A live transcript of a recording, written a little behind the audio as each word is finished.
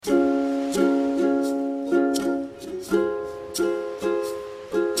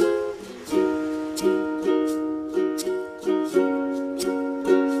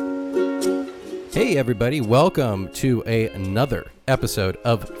Hey everybody, welcome to another episode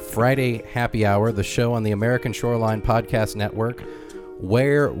of Friday Happy Hour, the show on the American Shoreline Podcast Network,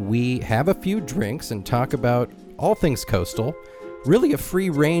 where we have a few drinks and talk about all things coastal. Really a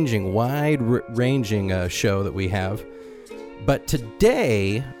free-ranging, wide-ranging show that we have. But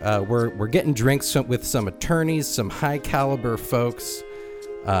today, we're getting drinks with some attorneys, some high-caliber folks,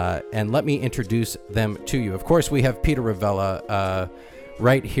 and let me introduce them to you. Of course, we have Peter Ravella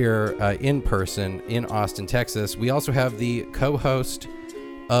right here in person in Austin, Texas. We also have the co-host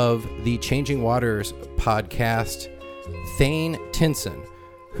of the Changing Waters podcast, Thane Tinson,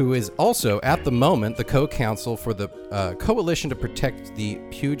 who is also, at the moment, the co-counsel for the Coalition to Protect the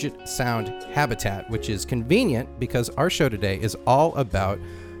Puget Sound Habitat, which is convenient because our show today is all about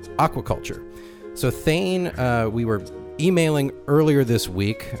aquaculture. So Thane, we were emailing earlier this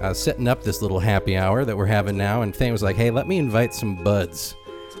week, setting up this little happy hour that we're having now, and Thane was like, hey, let me invite some buds.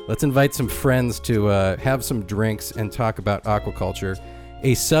 Let's invite some friends to have some drinks and talk about aquaculture,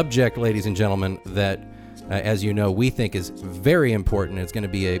 a subject, ladies and gentlemen, that as you know, we think is very important. It's going to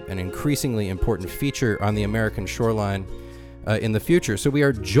be an increasingly important feature on the American shoreline in the future. So we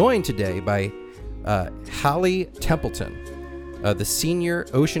are joined today by Holly Templeton, the senior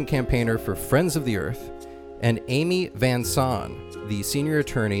ocean campaigner for Friends of the Earth, and Amy Van Son, the senior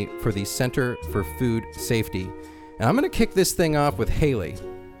attorney for the Center for Food Safety. And I'm going to kick this thing off with Hallie,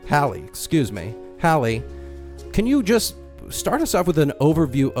 can you just start us off with an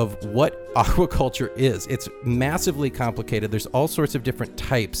overview of what aquaculture is? It's massively complicated. There's all sorts of different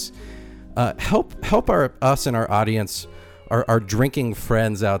types. Help us and our audience, our drinking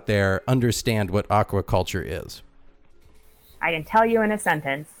friends out there, understand what aquaculture is. I can tell you in a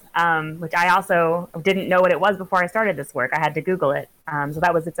sentence, which I also didn't know what it was before I started this work. I had to Google it. So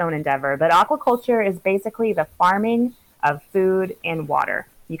that was its own endeavor. But aquaculture is basically the farming of food and water.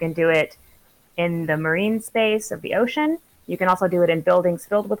 You can do it in the marine space of the ocean. You can also do it in buildings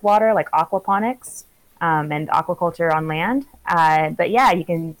filled with water, like aquaponics and aquaculture on land. But yeah, you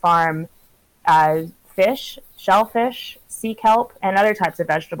can farm fish, shellfish, sea kelp, and other types of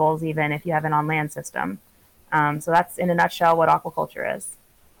vegetables, even if you have an on-land system. So that's, in a nutshell, what aquaculture is.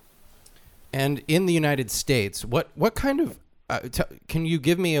 And in the United States, what kind of can you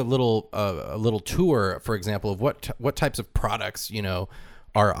give me a little tour, for example, of what types of products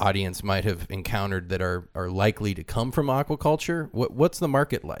our audience might have encountered that are likely to come from aquaculture? What's the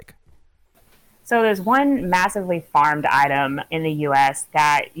market like? So there's one massively farmed item in the U.S.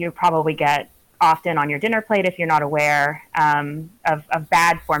 that you probably get often on your dinner plate if you're not aware of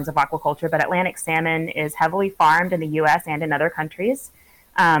bad forms of aquaculture, but Atlantic salmon is heavily farmed in the U.S. and in other countries.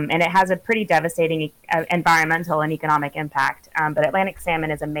 And it has a pretty devastating environmental and economic impact. But Atlantic salmon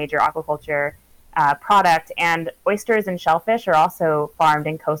is a major aquaculture product, and oysters and shellfish are also farmed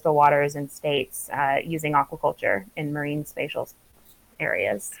in coastal waters and states using aquaculture in marine spatial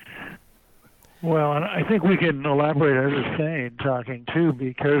areas. Well, and I think we can elaborate on this thing talking too,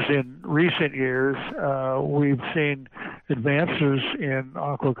 because in recent years we've seen advances in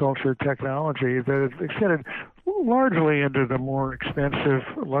aquaculture technology that have extended largely into the more expensive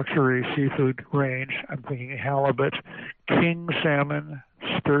luxury seafood range. I'm thinking halibut, king salmon,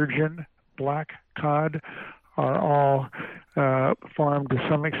 sturgeon, black cod are all farmed to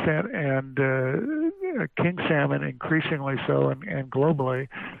some extent, and king salmon increasingly so, and globally.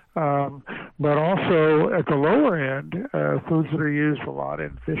 But also at the lower end, foods that are used a lot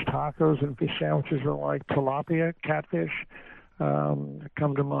in fish tacos and fish sandwiches are like tilapia, catfish,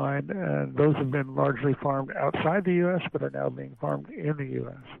 come to mind. And those have been largely farmed outside the U.S., but are now being farmed in the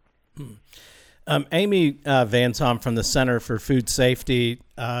U.S. Amy Van Son from the Center for Food Safety,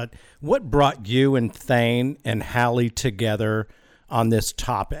 what brought you and Thane and Hallie together on this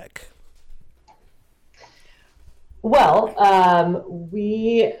topic? Well,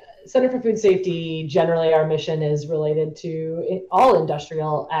 we, Center for Food Safety, generally our mission is related to all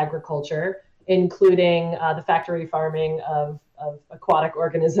industrial agriculture, including the factory farming of aquatic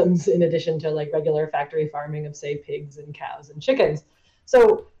organisms, in addition to like regular factory farming of, say, pigs and cows and chickens.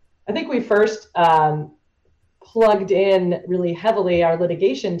 So I think we first plugged in really heavily our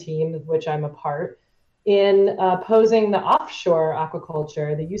litigation team, of which I'm a part, in opposing the offshore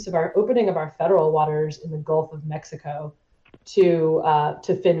aquaculture, the use of our opening of our federal waters in the Gulf of Mexico to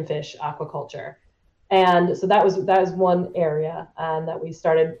finfish aquaculture. And so that was one area that we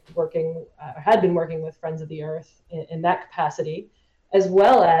started working, had been working with Friends of the Earth in that capacity, as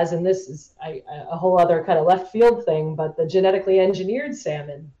well as, and this is a whole other kind of left field thing, but the genetically engineered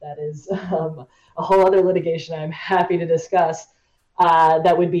salmon, that is a whole other litigation I'm happy to discuss,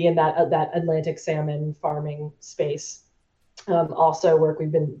 that would be in that Atlantic salmon farming space. also work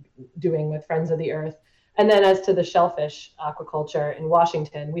we've been doing with Friends of the Earth. And then as to the shellfish aquaculture in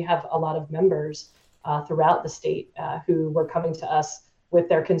Washington, we have a lot of members throughout the state who were coming to us with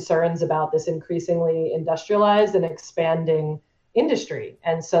their concerns about this increasingly industrialized and expanding industry.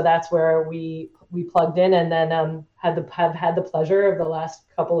 And so that's where we plugged in, and then have had the pleasure of the last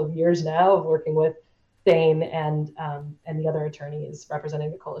couple of years now of working with Thane and the other attorneys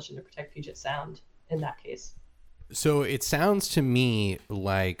representing the Coalition to Protect Puget Sound in that case. So it sounds to me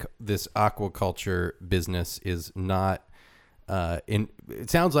like this aquaculture business is not it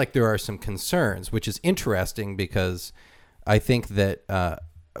sounds like there are some concerns, which is interesting because I think that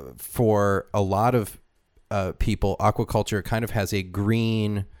for a lot of people, aquaculture kind of has a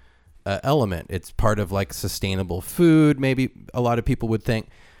green element. It's part of like sustainable food, maybe a lot of people would think.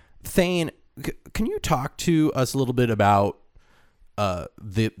 Thane, can you talk to us a little bit about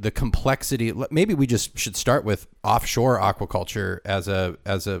the complexity? Maybe we just should start with offshore aquaculture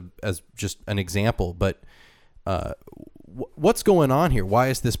as just an example, but what's going on here? Why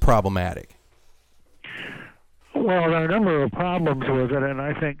is this problematic? Well, there are a number of problems with it, and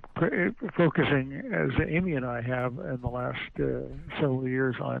I think focusing, as Amy and I have in the last several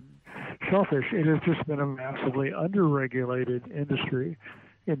years on shellfish, it has just been a massively underregulated industry.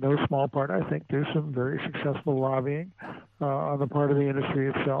 In no small part, I think there's some very successful lobbying on the part of the industry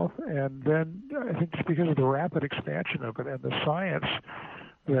itself, and then I think just because of the rapid expansion of it and the science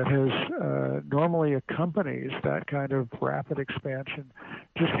that has normally accompanies that kind of rapid expansion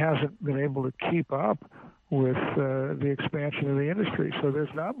just hasn't been able to keep up with the expansion of the industry. So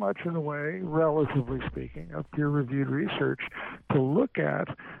there's not much in the way, relatively speaking, of peer-reviewed research to look at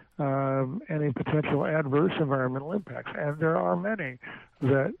any potential adverse environmental impacts. And there are many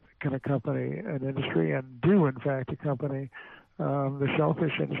that can accompany an industry and do, in fact, accompany the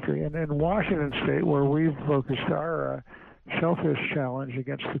shellfish industry. And in Washington State, where we've focused our shellfish challenge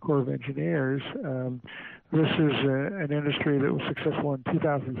against the Corps of Engineers, this is an industry that was successful in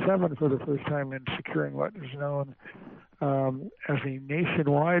 2007 for the first time in securing what is known as a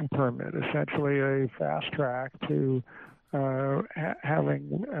nationwide permit, essentially a fast track to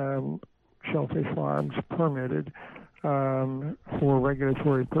having shellfish farms permitted for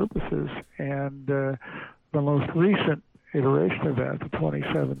regulatory purposes. And the most recent iteration of that, the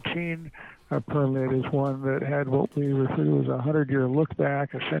 2017 permit, is one that had what we refer to as a 100-year look back,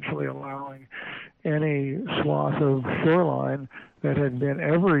 essentially allowing any swath of shoreline that had been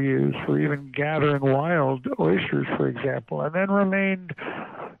ever used for even gathering wild oysters, for example, and then remained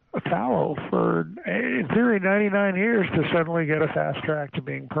fallow for, in theory, 99 years to suddenly get a fast track to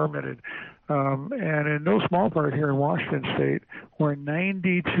being permitted. And in no small part here in Washington State, where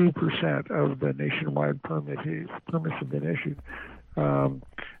 92% of the nationwide permits have been issued,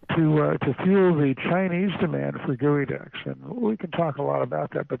 to fuel the Chinese demand for geoducks. And we can talk a lot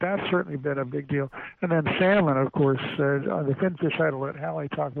about that, but that's certainly been a big deal. And then salmon, of course, on the finfish side, I'll let Hallie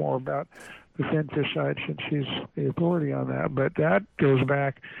talk more about the finfish side since she's the authority on that. But that goes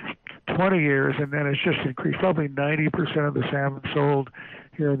back 20 years, and then it's just increased. Probably 90% of the salmon sold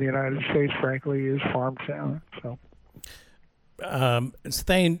here in the United States, frankly, is farmed salmon. So.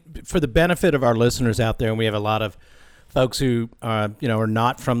 Thane, for the benefit of our listeners out there, and we have a lot of folks who are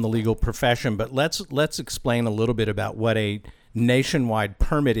not from the legal profession, but let's explain a little bit about what a nationwide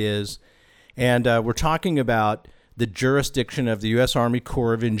permit is. And we're talking about the jurisdiction of the U.S. Army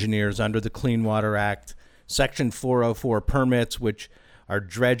Corps of Engineers under the Clean Water Act, Section 404 permits, which are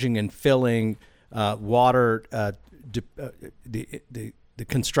dredging and filling water, the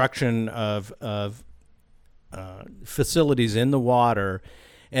construction of facilities in the water.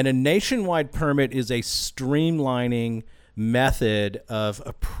 And a nationwide permit is a streamlining method of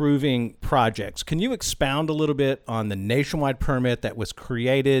approving projects. Can you expound a little bit on the nationwide permit that was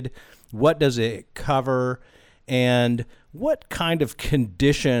created? What does it cover? And what kind of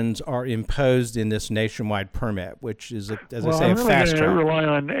conditions are imposed in this nationwide permit, which is, as I say, a fast track? I'm really going to rely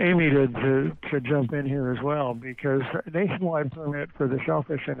on Amy to jump in here as well, because a nationwide permit for the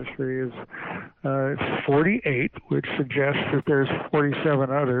shellfish industry is 48, which suggests that there's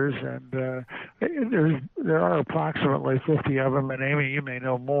 47 others, and there are approximately 50 of them, and Amy, you may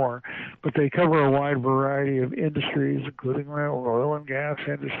know more, but they cover a wide variety of industries, including the oil and gas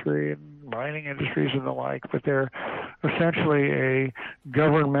industry and mining industries and the like, but they're essentially a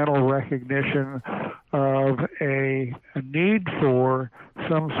governmental recognition of a need for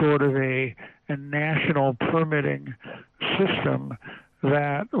some sort of a national permitting system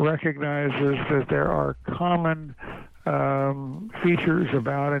that recognizes that there are common features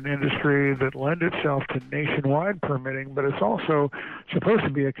about an industry that lend itself to nationwide permitting, but it's also supposed to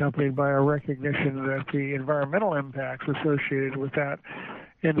be accompanied by a recognition that the environmental impacts associated with that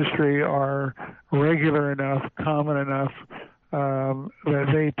industry are regular enough, common enough, that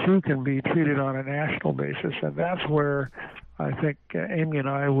they too can be treated on a national basis. And that's where I think Amy and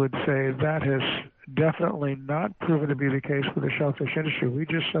I would say that has definitely not proven to be the case with the shellfish industry. We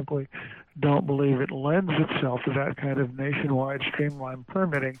just simply don't believe it lends itself to that kind of nationwide streamlined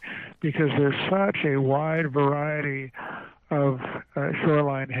permitting, because there's such a wide variety of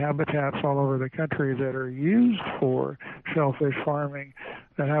shoreline habitats all over the country that are used for shellfish farming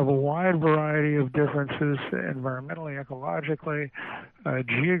that have a wide variety of differences environmentally, ecologically,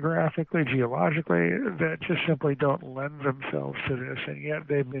 geographically, geologically, that just simply don't lend themselves to this. And yet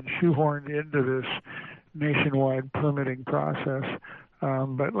they've been shoehorned into this nationwide permitting process.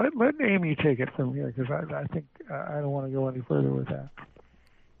 But let Amy take it from here, because I think I don't want to go any further with that.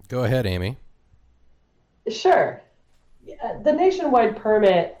 Go ahead, Amy. Sure. The nationwide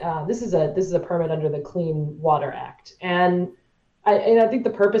permit, this is a permit under the Clean Water Act. And I think the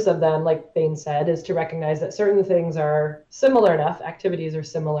purpose of them, like Thane said, is to recognize that certain things are similar enough, activities are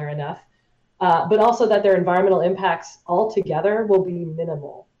similar enough, but also that their environmental impacts altogether will be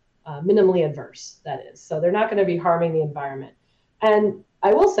minimal, minimally adverse, that is. So they're not going to be harming the environment. And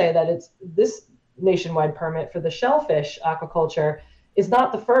I will say that it's this nationwide permit for the shellfish aquaculture is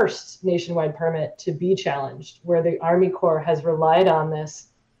not the first nationwide permit to be challenged, where the Army Corps has relied on this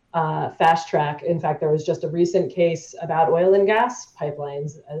fast track. In fact, there was just a recent case about oil and gas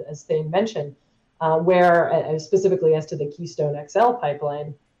pipelines, as Thane mentioned, where specifically as to the Keystone XL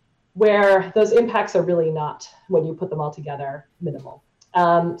pipeline, where those impacts are really not, when you put them all together, minimal.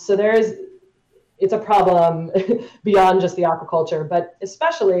 So it's a problem beyond just the aquaculture, but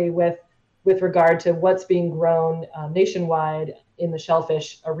especially with regard to what's being grown nationwide in the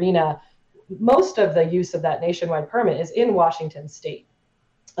shellfish arena. Most of the use of that nationwide permit is in Washington state,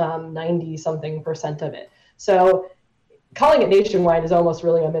 90-something% of it. So calling it nationwide is almost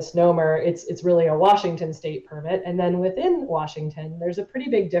really a misnomer. It's really a Washington state permit. And then within Washington, there's a pretty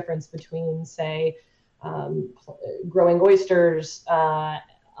big difference between, say, growing oysters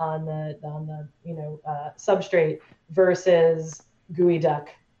on the substrate versus gooey duck,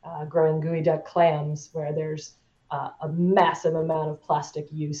 growing gooey duck clams, where there's a massive amount of plastic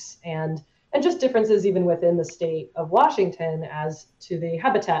use and just differences even within the state of Washington as to the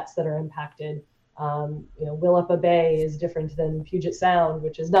habitats that are impacted. Willapa Bay is different than Puget Sound,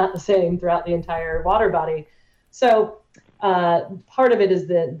 which is not the same throughout the entire water body. So part of it is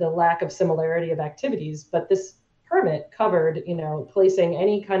the lack of similarity of activities, but this permit covered, placing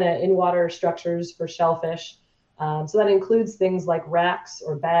any kind of in-water structures for shellfish. So that includes things like racks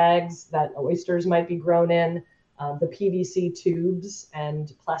or bags that oysters might be grown in, the PVC tubes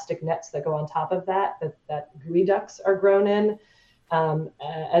and plastic nets that go on top of that gooey ducks are grown in,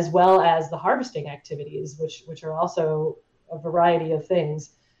 as well as the harvesting activities, which are also a variety of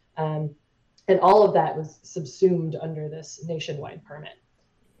things. And all of that was subsumed under this nationwide permit.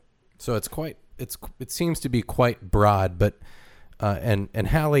 So it seems to be quite broad, but and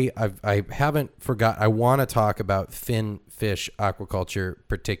Hallie, I haven't forgot. I want to talk about fin fish aquaculture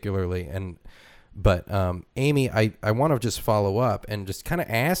particularly, but Amy, I want to just follow up and just kind of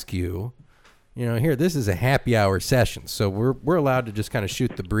ask you, here, this is a happy hour session, so we're allowed to just kind of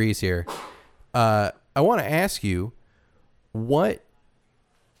shoot the breeze here. I want to ask you, what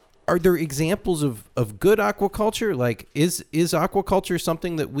are there examples of good aquaculture? Like, is aquaculture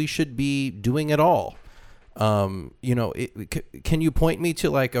something that we should be doing at all? Can you point me to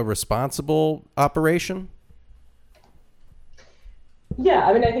like a responsible operation? Yeah,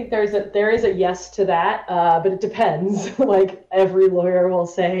 I mean, I think there is a yes to that, but it depends. Like every lawyer will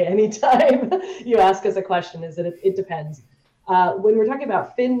say anytime you ask us a question, is that it depends. When we're talking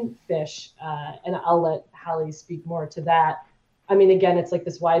about fin fish, and I'll let Hallie speak more to that. I mean, again, it's like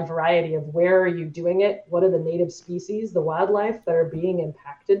this wide variety of where are you doing it? What are the native species, the wildlife that are being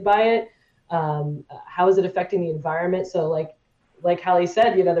impacted by it? How is it affecting the environment? So like Hallie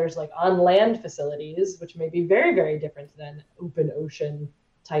said, there's like on land facilities, which may be very, very different than open ocean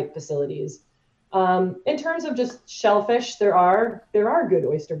type facilities. In terms of just shellfish, there are good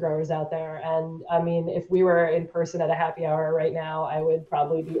oyster growers out there. And I mean, if we were in person at a happy hour right now, I would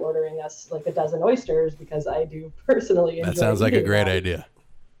probably be ordering us like a dozen oysters, because I do personally enjoy. That sounds like a great idea.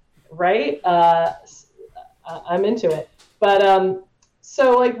 Right? I'm into it. But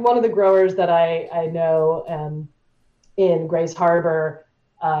so like one of the growers that I know in Grace Harbor,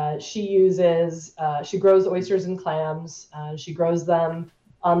 she grows oysters and clams. She grows them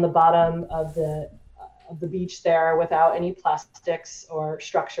on the bottom of the beach there without any plastics or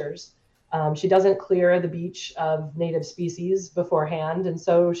structures. She doesn't clear the beach of native species beforehand. And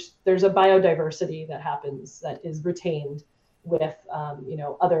so there's a biodiversity that happens that is retained with,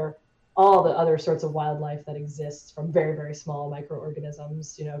 all the other sorts of wildlife that exists, from very, very small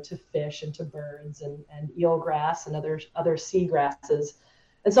microorganisms, to fish and to birds and eelgrass and other sea grasses.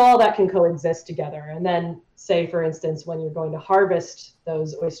 And so all that can coexist together. And then, say, for instance, when you're going to harvest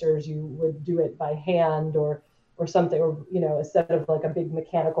those oysters, you would do it by hand or something, or, instead of like a big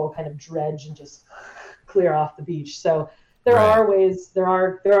mechanical kind of dredge and just clear off the beach. So there are ways, there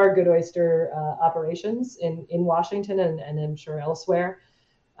are good oyster operations in Washington and I'm sure elsewhere.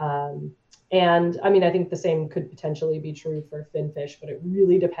 And I mean, I think the same could potentially be true for finfish, but it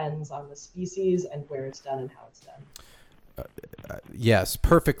really depends on the species and where it's done and how it's done. Yes,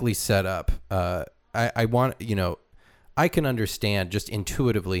 perfectly set up. I want, I can understand just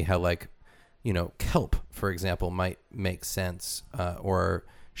intuitively how, like, kelp, for example, might make sense, or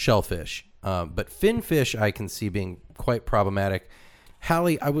shellfish. But finfish I can see being quite problematic.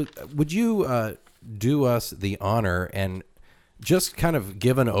 Hallie, would you do us the honor and just kind of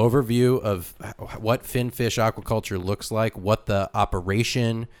give an overview of what finfish aquaculture looks like, what the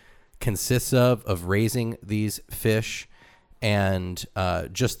operation consists of raising these fish, and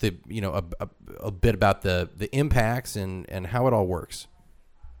just the a bit about the impacts and how it all works.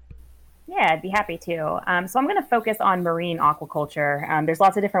 Yeah, I'd be happy to. So I'm going to focus on marine aquaculture. There's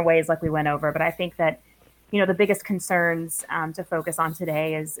lots of different ways, like we went over, but I think that the biggest concerns to focus on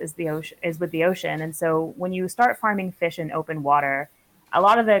today is with the ocean. And so when you start farming fish in open water, a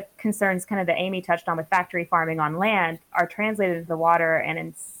lot of the concerns kind of that Amy touched on with factory farming on land are translated to the water, and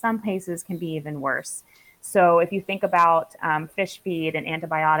in some cases can be even worse. So if you think about fish feed and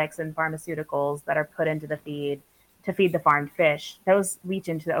antibiotics and pharmaceuticals that are put into the feed to feed the farmed fish, those leach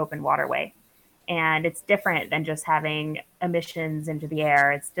into the open waterway. And it's different than just having emissions into the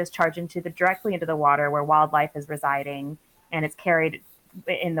air. It's discharged directly into the water where wildlife is residing, and it's carried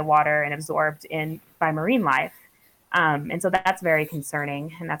in the water and absorbed by marine life. And so that's very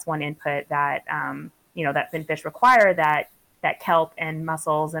concerning. And that's one input that, that finfish require that kelp and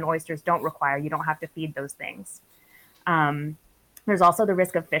mussels and oysters don't require. You don't have to feed those things. There's also the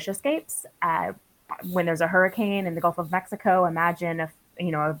risk of fish escapes. When there's a hurricane in the Gulf of Mexico, imagine a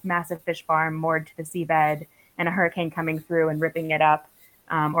massive fish farm moored to the seabed and a hurricane coming through and ripping it up.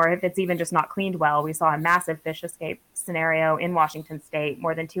 Or if it's even just not cleaned well. We saw a massive fish escape scenario in Washington state.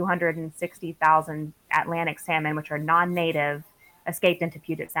 More than 260,000 Atlantic salmon, which are non-native, escaped into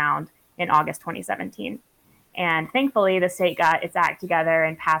Puget Sound in August 2017. And thankfully, the state got its act together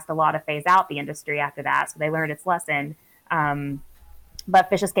and passed a law to phase out the industry after that. So they learned its lesson. But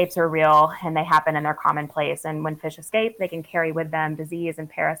fish escapes are real, and they happen, and they're commonplace. And when fish escape, they can carry with them disease and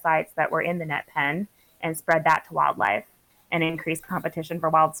parasites that were in the net pen and spread that to wildlife and increase competition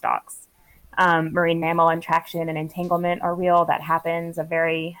for wild stocks. Marine mammal attraction and entanglement are real. That happens. A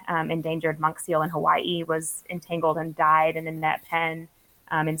very endangered monk seal in Hawaii was entangled and died in a net pen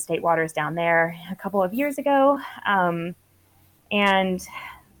in state waters down there a couple of years ago. And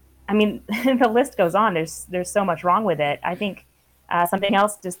I mean, the list goes on. There's so much wrong with it. I think something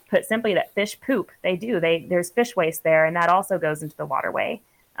else, just put simply, that fish poop. There's fish waste there, and that also goes into the waterway.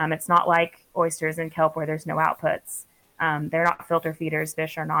 It's not like oysters and kelp where there's no outputs. They're not filter feeders.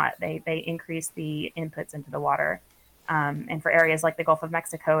 Fish are not. They increase the inputs into the water. And for areas like the Gulf of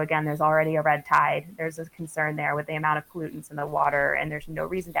Mexico, again, there's already a red tide. There's a concern there with the amount of pollutants in the water, and there's no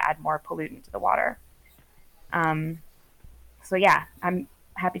reason to add more pollutant to the water. So yeah, I'm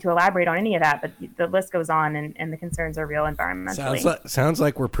happy to elaborate on any of that, but the list goes on, and the concerns are real environmentally. Sounds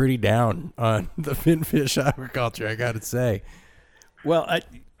like we're pretty down on the finfish aquaculture, I got to say. Well,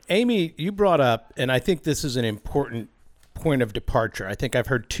 Amy, you brought up, and I think this is an important point of departure. I think I've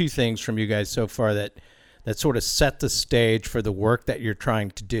heard two things from you guys so far that sort of set the stage for the work that you're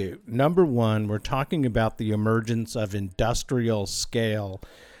trying to do. Number one, we're talking about the emergence of industrial scale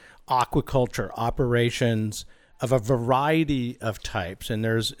aquaculture operations of a variety of types. And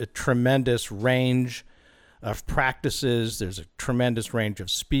there's a tremendous range of practices. There's a tremendous range of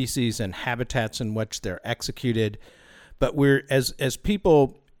species and habitats in which they're executed. But we're, as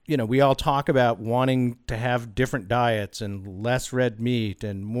people, we all talk about wanting to have different diets and less red meat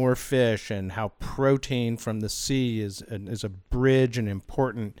and more fish, and how protein from the sea is a bridge, an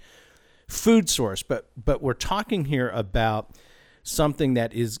important food source. But we're talking here about something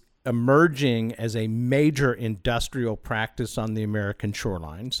that is emerging as a major industrial practice on the American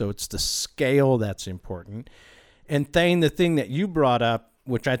shoreline. So it's the scale that's important. And Thane, the thing that you brought up,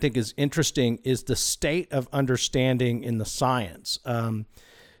 which I think is interesting, is the state of understanding in the science.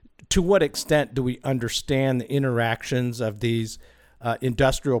 to what extent do we understand the interactions of these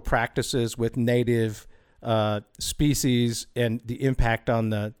industrial practices with native species and the impact on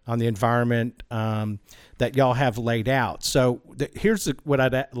the environment that y'all have laid out? So here's what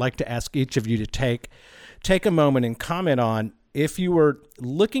I'd like to ask each of you to take a moment and comment on. If you were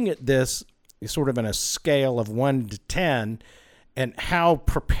looking at this sort of on a scale of 1 to 10, and how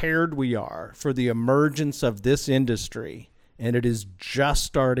prepared we are for the emergence of this industry, and it is just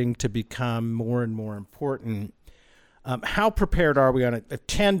starting to become more and more important. How prepared are we on it? A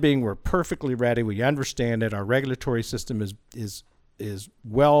 10 being we're perfectly ready, we understand it, our regulatory system is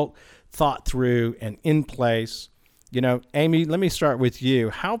well thought through and in place. You know, Amy, let me start with you.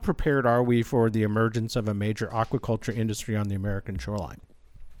 How prepared are we for the emergence of a major aquaculture industry on the American shoreline?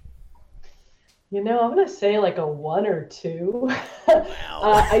 You know, I'm going to say like a 1 or 2.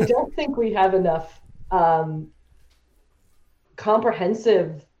 I don't think we have enough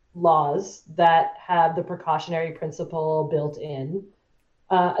comprehensive laws that have the precautionary principle built in.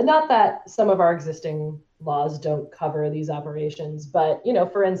 Not that some of our existing laws don't cover these operations, but, you know,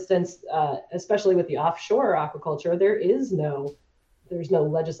 for instance, especially with the offshore aquaculture, there's no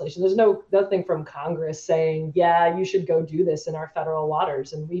legislation. There's nothing from Congress saying, yeah, you should go do this in our federal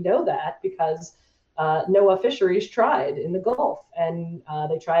waters. And we know that because NOAA Fisheries tried in the Gulf, and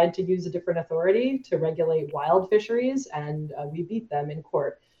they tried to use a different authority to regulate wild fisheries, and we beat them in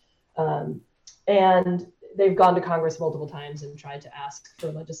court. And they've gone to Congress multiple times and tried to ask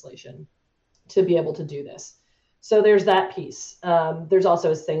for legislation to be able to do this. So there's that piece. There's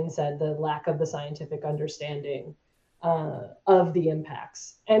also, as Thane said, the lack of the scientific understanding of the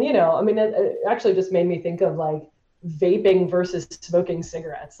impacts. And, you know, I mean, it actually just made me think of like vaping versus smoking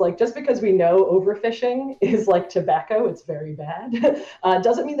cigarettes. Like, just because we know overfishing is like tobacco, it's very bad,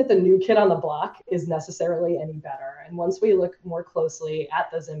 doesn't mean that the new kid on the block is necessarily any better. And once we look more closely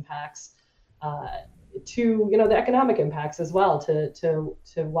at those impacts, to, you know, the economic impacts as well to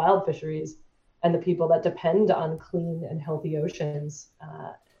wild fisheries and the people that depend on clean and healthy oceans,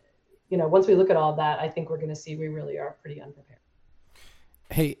 you know, once we look at all of that, I think we're going to see we really are pretty unprepared.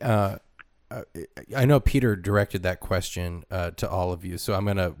 Hey, I know Peter directed that question to all of you, so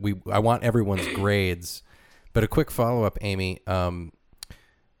I want everyone's grades, but a quick follow-up, Amy. A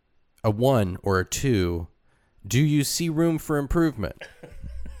 1 or a 2, do you see room for improvement?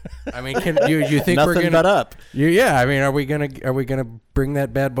 I mean, can you think Nothing we're gonna but up? Yeah, I mean, are we gonna bring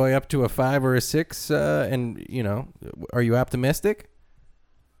that bad boy up to a 5 or a 6? And you know, are you optimistic?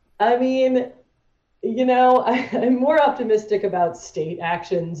 I mean, you know, I'm more optimistic about state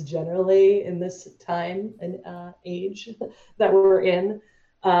actions generally in this time and age that we're in.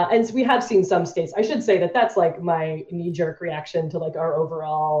 And so we have seen some states. I should say that that's like my knee-jerk reaction to like our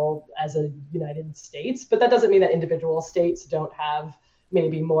overall as a United States, but that doesn't mean that individual states don't have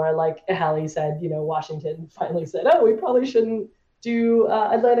maybe more, like Hallie said, you know, Washington finally said, oh, we probably shouldn't do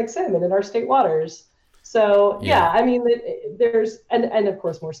Atlantic salmon in our state waters. So yeah, I mean, there's, and of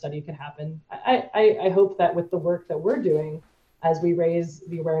course more study could happen. I hope that with the work that we're doing, as we raise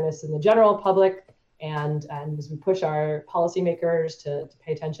the awareness in the general public and as we push our policymakers to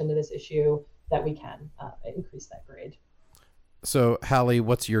pay attention to this issue, that we can increase that grade. So Hallie,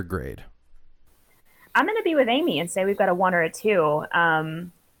 what's your grade? I'm going to be with Amy and say we've got a 1 or a 2.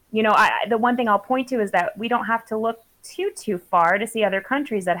 You know, the one thing I'll point to is that we don't have to look too far to see other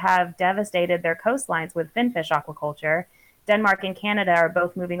countries that have devastated their coastlines with finfish aquaculture. Denmark and Canada are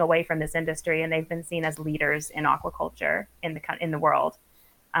both moving away from this industry, and they've been seen as leaders in aquaculture in the world.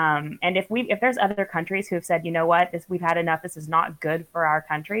 And if there's other countries who've said, you know what, we've had enough, this is not good for our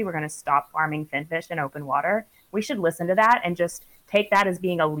country, we're going to stop farming finfish in open water, we should listen to that and just take that as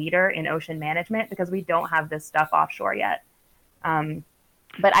being a leader in ocean management, because we don't have this stuff offshore yet.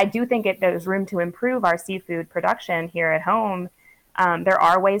 But I do think there's room to improve our seafood production here at home. There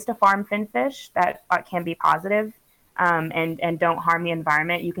are ways to farm finfish that can be positive and don't harm the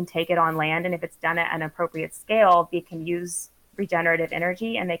environment. You can take it on land, and if it's done at an appropriate scale, they can use regenerative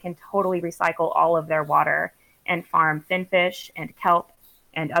energy, and they can totally recycle all of their water and farm finfish and kelp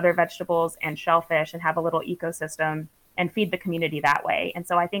and other vegetables and shellfish and have a little ecosystem and feed the community that way. And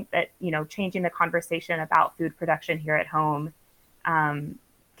so I think that, you know, changing the conversation about food production here at home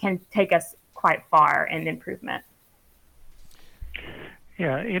can take us quite far in improvement.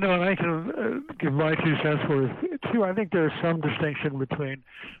 Yeah, you know, and I can give my 2 cents worth too. I think there's some distinction between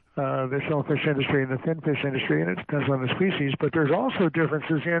the shellfish industry and the finfish industry, and it depends on the species, but there's also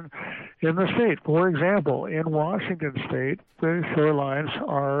differences in the state. For example, in Washington state, the shorelines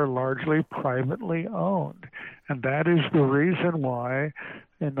are largely privately owned, and that is the reason why,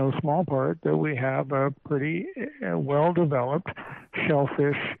 in no small part, that we have a pretty well-developed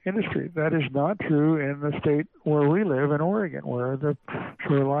shellfish industry. That is not true in the state where we live, in Oregon, where the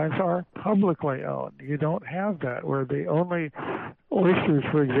shorelines are publicly owned. You don't have that, where the only oysters,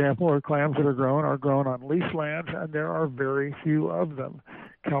 for example, or clams that are grown on leased lands, and there are very few of them.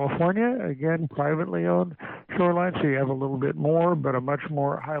 California, again, privately owned shoreline, so you have a little bit more, but a much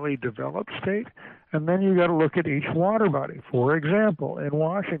more highly developed state. And then you got to look at each water body. For example, in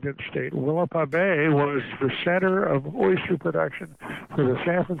Washington State, Willapa Bay was the center of oyster production for the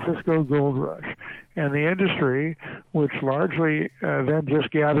San Francisco Gold Rush. And the industry, which largely then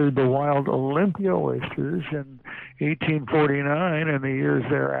just gathered the wild Olympia oysters in 1849 and the years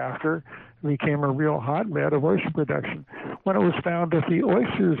thereafter, became a real hotbed of oyster production. When it was found that the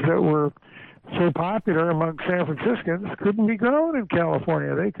oysters that were so popular among San Franciscans couldn't be grown in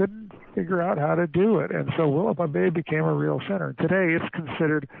California. They couldn't figure out how to do it. And so Willapa Bay became a real center. Today, it's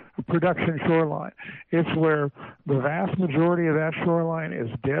considered a production shoreline. It's where the vast majority of that shoreline is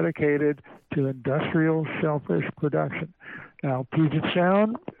dedicated to industrial shellfish production. Now, Puget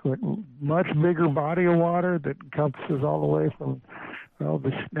Sound, much bigger body of water that encompasses all the way from,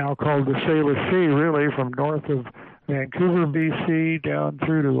 this now called the Salish Sea, really, from north of Vancouver, BC, down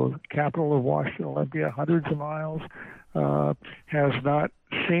through to the capital of Washington, Olympia, hundreds of miles, has not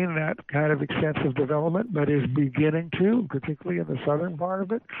seen that kind of extensive development, but is beginning to, particularly in the southern part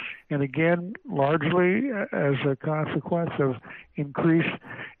of it. And again, largely as a consequence of increased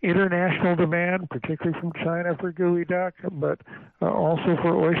international demand, particularly from China for geoduck, but also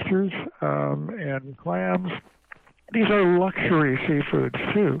for oysters and clams. These are luxury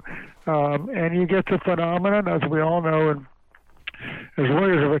seafoods, too. And you get the phenomenon, as we all know, as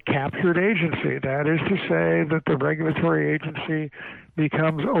lawyers, of a captured agency. That is to say that the regulatory agency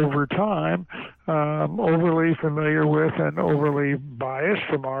becomes, over time, overly familiar with and overly biased,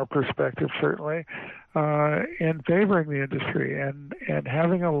 from our perspective, certainly, in favoring the industry and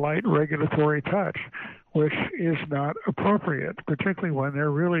having a light regulatory touch, which is not appropriate, particularly when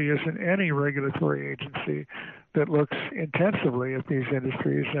there really isn't any regulatory agency that looks intensively at these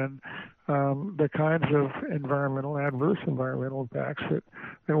industries and the kinds of adverse environmental impacts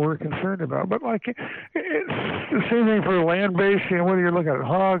that we're concerned about. But like, it's the same thing for land-based, whether you're looking at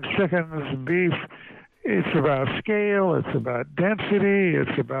hogs, chickens, beef. It's about scale, it's about density,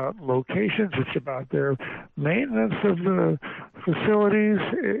 it's about locations, it's about their maintenance of the facilities,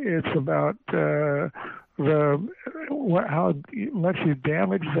 it's about how much you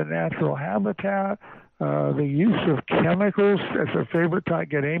damage the natural habitat, the use of chemicals. It's a favorite to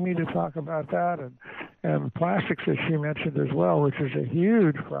get Amy to talk about that, and plastics, as she mentioned as well, which is a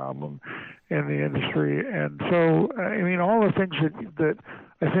huge problem in the industry. And so, I mean, all the things that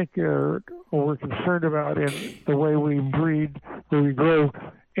I think we're concerned about in the way we breed, or we grow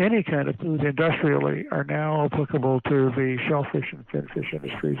any kind of food industrially, are now applicable to the shellfish and finfish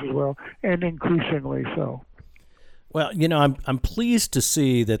industries as well, and increasingly so. Well, I'm pleased to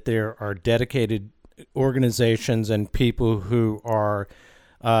see that there are dedicated organizations and people who are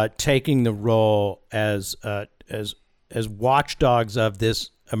taking the role as watchdogs of this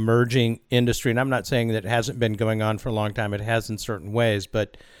emerging industry. And I'm not saying that it hasn't been going on for a long time. It has in certain ways,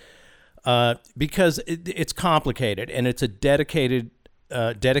 but because it's complicated and it's a dedication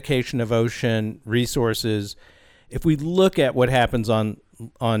of ocean resources. If we look at what happens on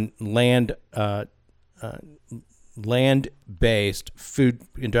land-based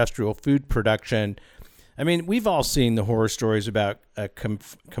industrial food production, I mean, we've all seen the horror stories about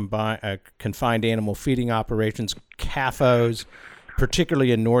confined animal feeding operations, CAFOs,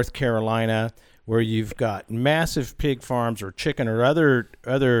 particularly in North Carolina, where you've got massive pig farms or chicken or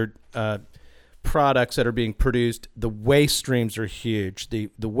other products that are being produced. The waste streams are huge. The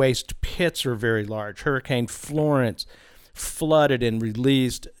waste pits are very large. Hurricane Florence flooded and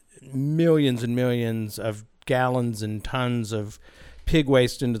released millions and millions of gallons and tons of pig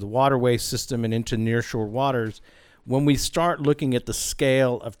waste into the waterway system and into nearshore waters. When we start looking at the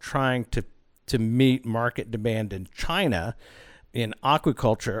scale of trying to meet market demand in China in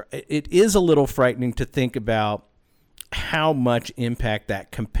aquaculture, it is a little frightening to think about how much impact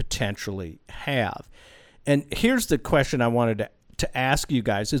that can potentially have. And here's the question I wanted to ask you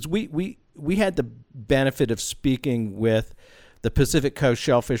guys: is we had the benefit of speaking with the Pacific Coast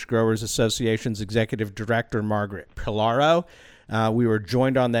Shellfish Growers Association's executive director, Margaret Pilaro. We were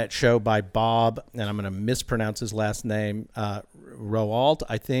joined on that show by Bob, and I'm going to mispronounce his last name, Roald,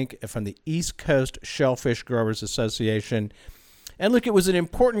 I think, from the East Coast Shellfish Growers Association. And look, it was an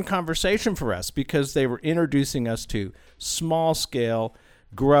important conversation for us because they were introducing us to small-scale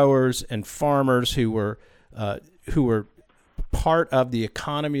growers and farmers who were part of the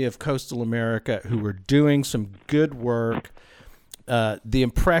economy of coastal America, who were doing some good work the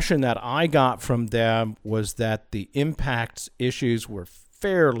impression that I got from them was that the impact issues were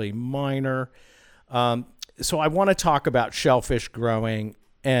fairly minor. So I want to talk about shellfish growing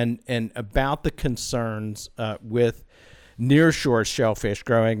and about the concerns with nearshore shellfish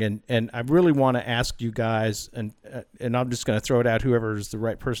growing, and I really want to ask you guys, and I'm just going to throw it out, whoever is the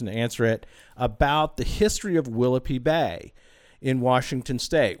right person to answer it, about the history of Willapa Bay in Washington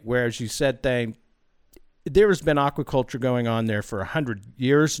State, where, as you said, there has been aquaculture going on there for 100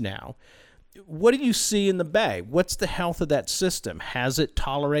 years now. What do you see in the bay? What's the health of that system? Has it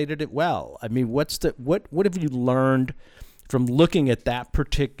tolerated it well? I mean, what have you learned from looking at that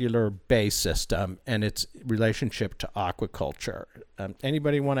particular bay system and its relationship to aquaculture?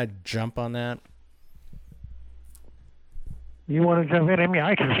 Anybody want to jump on that? You want to jump in? I mean,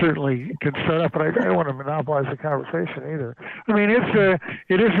 I can certainly start up, but I don't want to monopolize the conversation either. I mean, it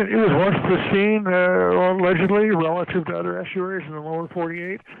was once pristine, allegedly, relative to other estuaries in the lower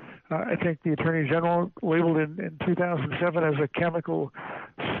 48. I think the Attorney General labeled it in 2007 as a chemical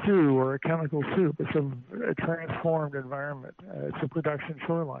stew or a chemical soup. It's a transformed environment. It's a production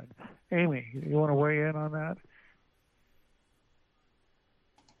shoreline. Amy, you want to weigh in on that?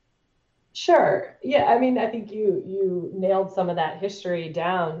 Sure. Yeah, I mean, I think you nailed some of that history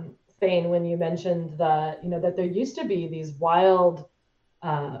down, Thane, when you mentioned that there used to be these wild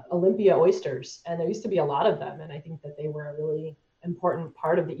Olympia oysters, and there used to be a lot of them, and I think that they were a really important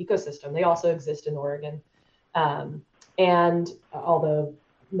part of the ecosystem. They also exist in Oregon, and although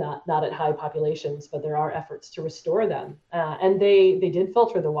not at high populations, but there are efforts to restore them, and they did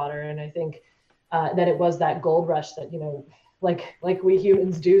filter the water, and I think that it was that gold rush that like we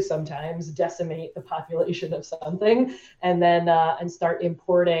humans do sometimes, decimate the population of something, and then and start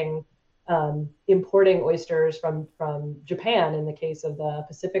importing oysters from Japan. In the case of the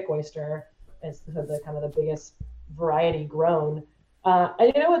Pacific oyster, it's the kind of the biggest variety grown.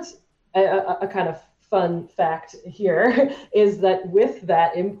 And what's a kind of fun fact here is that with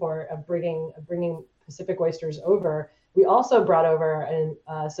that import of bringing Pacific oysters over, we also brought over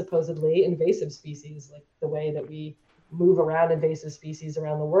supposedly invasive species, like the way that we move around invasive species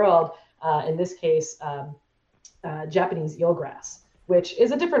around the world. In this case, Japanese eelgrass, which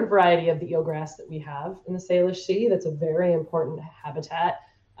is a different variety of the eelgrass that we have in the Salish Sea. That's a very important habitat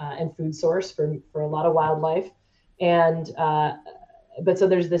and food source for a lot of wildlife. And but so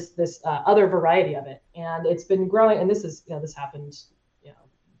there's this other variety of it, and it's been growing. And this happened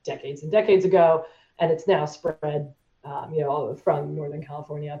decades and decades ago, and it's now spread from Northern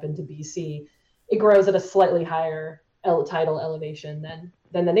California up into BC. It grows at a slightly higher tidal elevation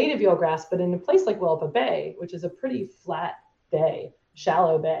than the native eelgrass, but in a place like Willapa Bay, which is a pretty flat bay,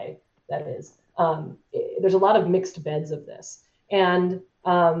 shallow bay, that is, there's a lot of mixed beds of this. And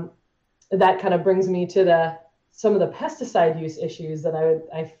that kind of brings me to some of the pesticide use issues that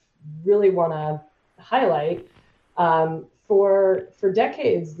I really want to highlight. For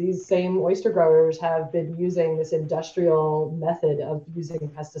decades, these same oyster growers have been using this industrial method of using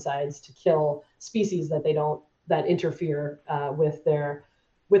pesticides to kill species that interfere with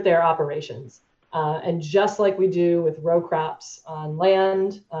their operations. And just like we do with row crops on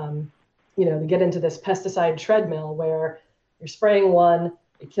land, they get into this pesticide treadmill where you're spraying one,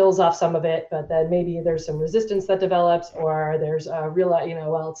 it kills off some of it, but then maybe there's some resistance that develops, or there's a real,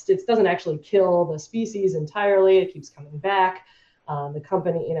 it doesn't actually kill the species entirely. It keeps coming back. The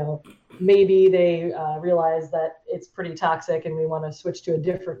company, maybe they realize that it's pretty toxic and we want to switch to a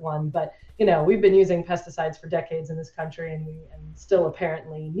different one. But, we've been using pesticides for decades in this country and still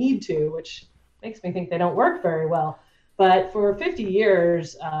apparently need to, which makes me think they don't work very well. But for 50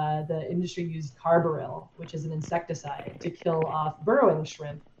 years, the industry used carbaryl, which is an insecticide, to kill off burrowing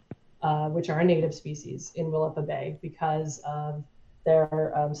shrimp, which are a native species in Willapa Bay, because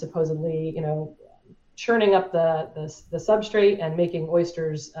they're supposedly, churning up the substrate and making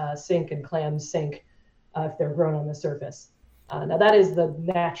oysters sink and clams sink if they're grown on the surface. Now that is the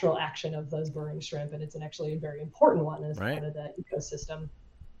natural action of those burrowing shrimp, and it's actually a very important one as part of the ecosystem.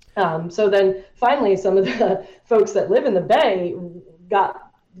 So then finally, some of the folks that live in the bay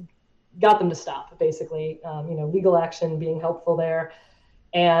got them to stop, basically, legal action being helpful there.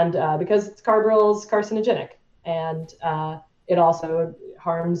 And because carbaryl is carcinogenic, and it also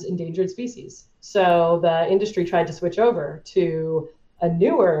harms endangered species. So the industry tried to switch over to a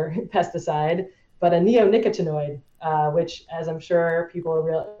newer pesticide, but a neonicotinoid, which, as I'm sure people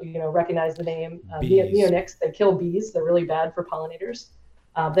recognize the name, neonics. They kill bees. They're really bad for pollinators.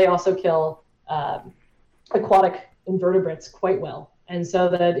 They also kill aquatic invertebrates quite well. And so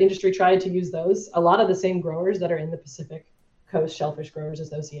the industry tried to use those. A lot of the same growers that are in the Pacific Coast Shellfish Growers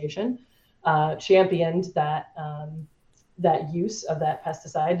Association championed that that use of that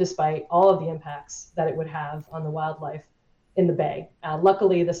pesticide, despite all of the impacts that it would have on the wildlife in the bay.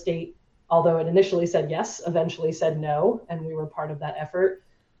 Luckily, the state, although it initially said yes, eventually said no, and we were part of that effort.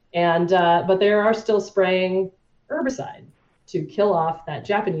 And but they are still spraying herbicide to kill off that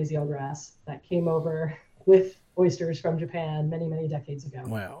Japanese eelgrass that came over with oysters from Japan many, many decades ago.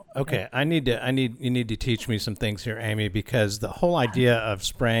 Wow. Okay. You need to teach me some things here, Amy, because the whole idea of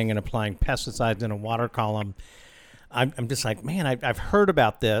spraying and applying pesticides in a water column, I'm just like, man, I've heard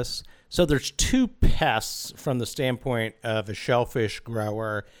about this. So there's two pests from the standpoint of a shellfish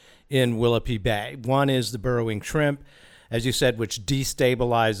grower in Willapa Bay. One is the burrowing shrimp, as you said, which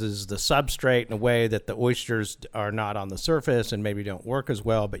destabilizes the substrate in a way that the oysters are not on the surface and maybe don't work as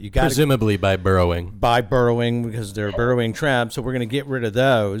well. But you got presumably by burrowing because they're burrowing shrimp. So we're going to get rid of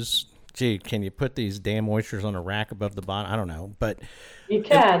those. Gee, can you put these damn oysters on a rack above the bottom? I don't know, but you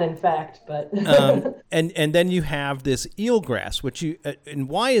can, in fact. But and then you have this eelgrass, which and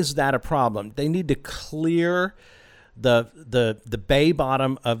why is that a problem? They need to clear the bay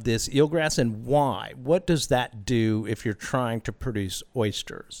bottom of this eelgrass, and why? What does that do if you're trying to produce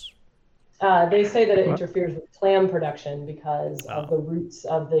oysters? They say that it interferes with clam production because of the roots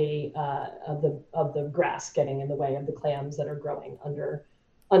of the grass getting in the way of the clams that are growing under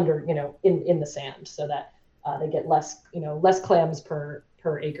in the sand, so that they get less clams per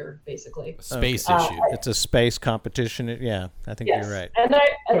acre, basically. Space issue. It's a space competition. Yeah, I think you're right. And I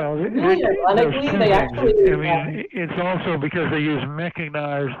believe they actually. I mean, it's also because they use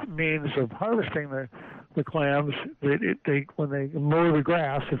mechanized means of harvesting the clams. They when they mow the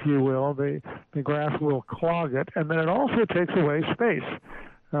grass, if you will, the grass will clog it, and then it also takes away space.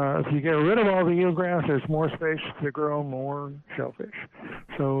 If you get rid of all the eelgrass, there's more space to grow more shellfish.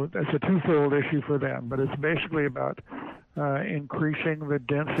 So that's a twofold issue for them. But it's basically about increasing the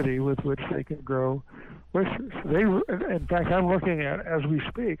density with which they can grow oysters. In fact, I'm looking at, as we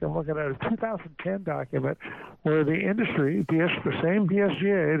speak, I'm looking at a 2010 document where the industry, the same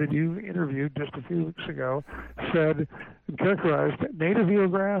BSGA that you interviewed just a few weeks ago, said and characterized native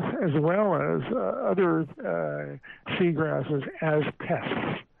eelgrass as well as other seagrasses as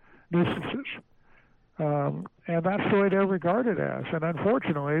pests, nuisances. And that's the way they're regarded as. And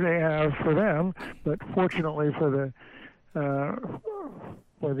unfortunately, they have for them, but fortunately for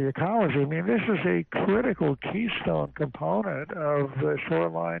the ecology, I mean, this is a critical keystone component of the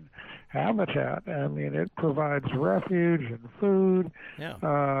shoreline habitat. I mean, it provides refuge and food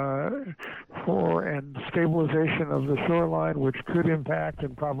and stabilization of the shoreline, which could impact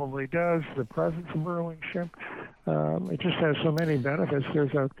and probably does the presence of burrowing shrimp. It just has so many benefits.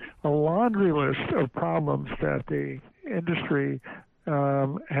 There's a laundry list of problems that the industry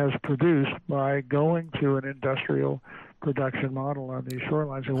has produced by going to an industrial production model on these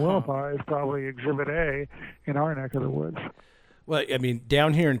shorelines. And Willapa is probably Exhibit A in our neck of the woods. Well, I mean,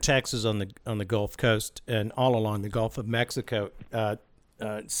 down here in Texas on the Gulf Coast and all along the Gulf of Mexico,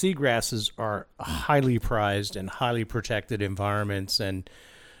 seagrasses are highly prized and highly protected environments. And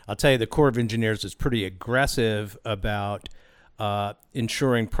I'll tell you, the Corps of Engineers is pretty aggressive about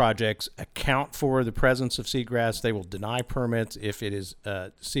ensuring projects account for the presence of seagrass. They will deny permits if it is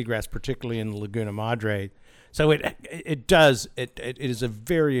seagrass, particularly in the Laguna Madre. So it is a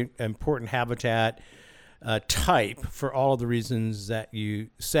very important habitat type for all of the reasons that you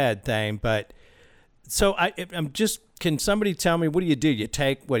said, Thane. But so can somebody tell me, what do? You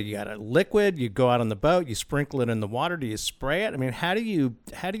got a liquid, you go out on the boat, you sprinkle it in the water, do you spray it? I mean, how do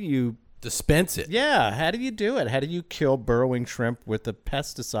you dispense it? Yeah, how do you do it? How do you kill burrowing shrimp with a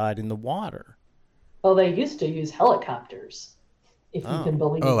pesticide in the water? Well, they used to use helicopters, if you can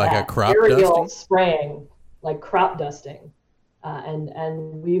believe that. Oh, like a crop aerial dusting? Spraying, like crop dusting.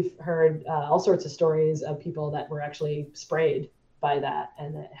 And we've heard all sorts of stories of people that were actually sprayed by that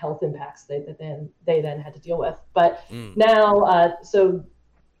and the health impacts they then had to deal with. But now, so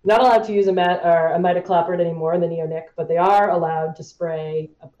not allowed to use a imidacloprid anymore in the neonic, but they are allowed to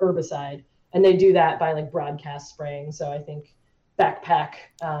spray a herbicide, and they do that by like broadcast spraying. So I think backpack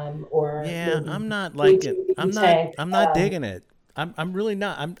or I'm not liking it. I'm not digging it. I'm really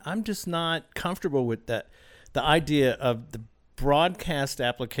not. I'm just not comfortable with that. The idea of the broadcast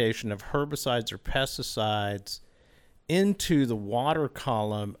application of herbicides or pesticides into the water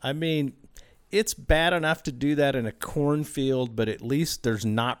column. I mean, it's bad enough to do that in a cornfield, but at least there's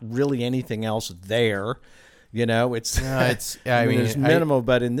not really anything else there. You know, it's minimal.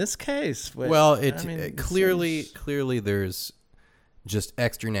 But in this case, clearly there's just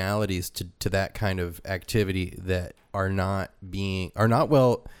externalities to that kind of activity that are not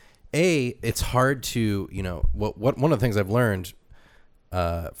well. It's hard to, one of the things I've learned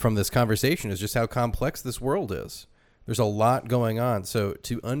from this conversation is just how complex this world is. There's a lot going on. So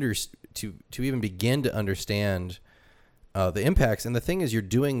to even begin to understand the impacts, and the thing is, you're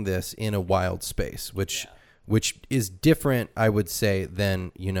doing this in a wild space, which is different, I would say,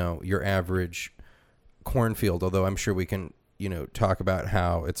 than your average cornfield. Although I'm sure we can talk about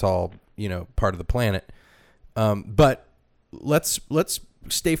how it's all part of the planet. But let's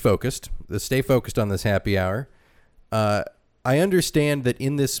stay focused. Let's stay focused on this happy hour. I understand that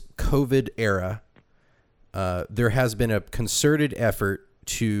in this COVID era, there has been a concerted effort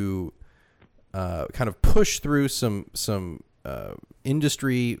to kind of push through some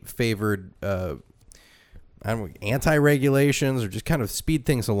industry favored anti-regulations, or just kind of speed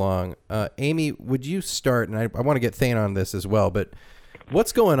things along. Amy, would you start? And I want to get Thane on this as well, but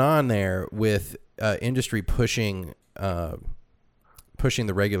what's going on there with industry pushing the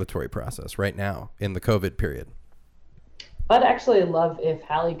regulatory process right now in the COVID period? I'd actually love if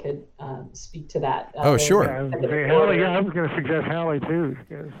Hallie could speak to that. Sure. Hallie, I was going to suggest Hallie too.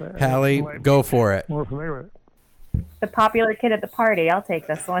 Hallie, go for it. More familiar with it. The popular kid at the party. I'll take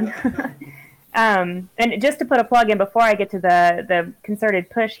this one. And just to put a plug in before I get to the concerted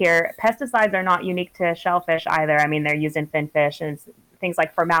push here, pesticides are not unique to shellfish either. I mean, they're used in finfish, and things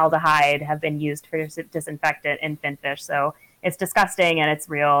like formaldehyde have been used for disinfectant in finfish. So it's disgusting, and it's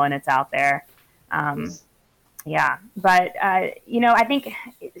real, and it's out there. Yeah, but, I think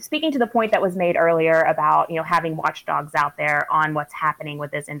speaking to the point that was made earlier about, having watchdogs out there on what's happening with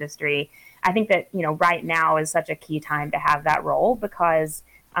this industry, I think that, right now is such a key time to have that role, because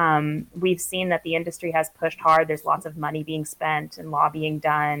we've seen that the industry has pushed hard. There's lots of money being spent and lobbying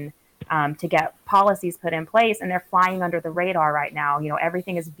done to get policies put in place, and they're flying under the radar right now.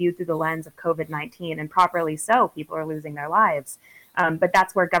 Everything is viewed through the lens of COVID-19, and properly so. People are losing their lives. But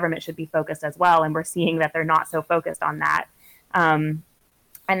that's where government should be focused as well. And we're seeing that they're not so focused on that. And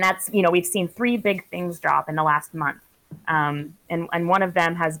that's, we've seen 3 big things drop in the last month. And one of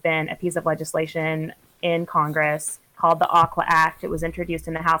them has been a piece of legislation in Congress called the Aqua Act. It was introduced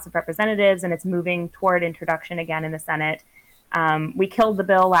in the House of Representatives, and it's moving toward introduction again in the Senate. We killed the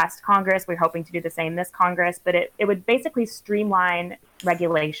bill last Congress. We're hoping to do the same this Congress, but it would basically streamline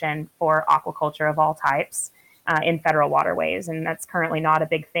regulation for aquaculture of all types in federal waterways. And that's currently not a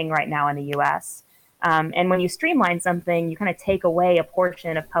big thing right now in the U.S. And when you streamline something, you kind of take away a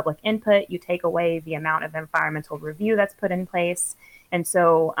portion of public input. You take away the amount of environmental review that's put in place. And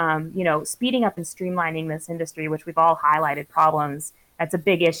so, speeding up and streamlining this industry, which we've all highlighted problems, that's a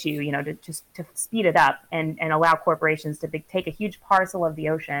big issue, to speed it up and allow corporations to take a huge parcel of the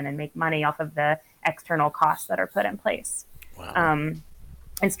ocean and make money off of the external costs that are put in place. Wow.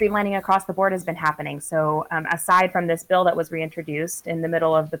 And streamlining across the board has been happening. So aside from this bill that was reintroduced in the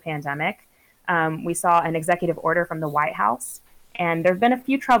middle of the pandemic, we saw an executive order from the White House. And there have been a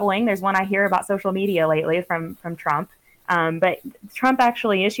few troubling. There's one I hear about social media lately from Trump. But Trump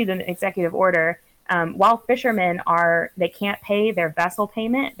actually issued an executive order. While fishermen they can't pay their vessel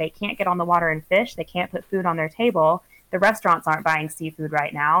payment, they can't get on the water and fish, they can't put food on their table. The restaurants aren't buying seafood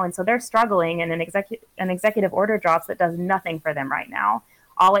right now. And so they're struggling, and an executive order drops that does nothing for them right now.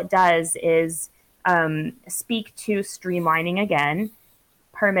 All it does is speak to streamlining, again,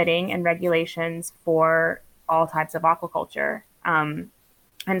 permitting and regulations for all types of aquaculture. And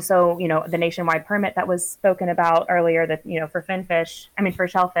so, the nationwide permit that was spoken about earlier, that, for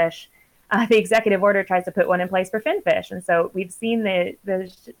shellfish, the executive order tries to put one in place for finfish. And so we've seen the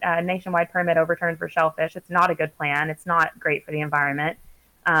nationwide permit overturned for shellfish. It's not a good plan. It's not great for the environment.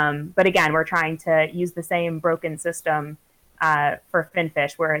 But again, we're trying to use the same broken system for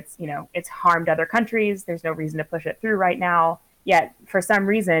finfish, where it's harmed other countries. There's no reason to push it through right now. Yet, for some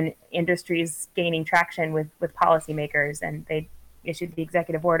reason, industry's gaining traction with policymakers, and they issued the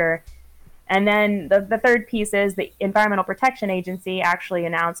executive order. And then the third piece is the Environmental Protection Agency actually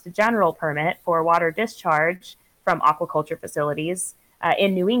announced a general permit for water discharge from aquaculture facilities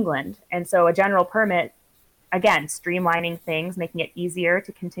in New England. And so a general permit, again, streamlining things, making it easier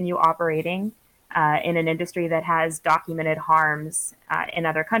to continue operating in an industry that has documented harms in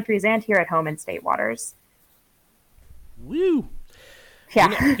other countries and here at home in state waters. Woo!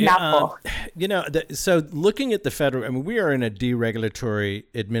 Yeah, mouthful. So looking at the federal, we are in a deregulatory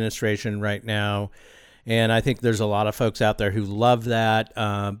administration right now, and I think there's a lot of folks out there who love that,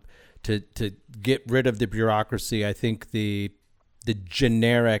 to get rid of the bureaucracy. I think the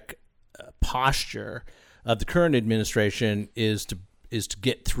generic posture of the current administration is to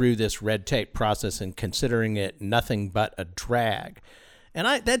get through this red tape process and considering it nothing but a drag. And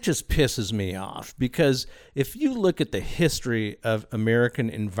that just pisses me off, because if you look at the history of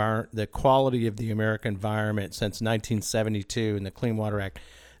the quality of the American environment since 1972 and the Clean Water Act,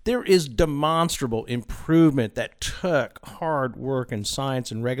 There is demonstrable improvement that took hard work in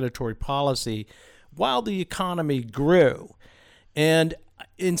science and regulatory policy while the economy grew. And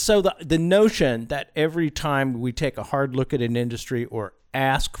so the notion that every time we take a hard look at an industry or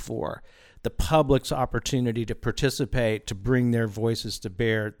ask for the public's opportunity to participate, to bring their voices to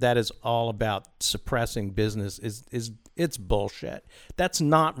bear, that is all about suppressing business, it's bullshit. That's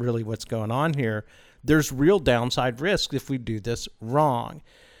not really what's going on here. There's real downside risk if we do this wrong.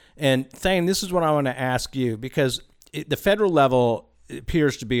 And Thane, this is what I want to ask you, because the federal level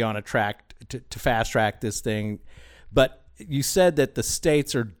appears to be on a track to fast track this thing, but you said that the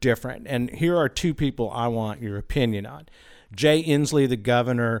states are different. And here are two people I want your opinion on. Jay Inslee, the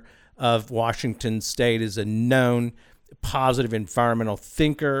governor of Washington State, is a known positive environmental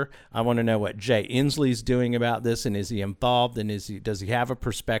thinker. I want to know what Jay Inslee's doing about this, and is he involved, and does he have a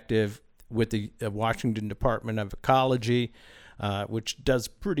perspective with the Washington Department of Ecology, which does a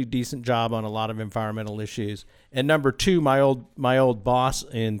pretty decent job on a lot of environmental issues. And number two, my old boss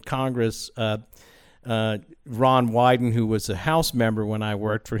in Congress, Ron Wyden, who was a House member when I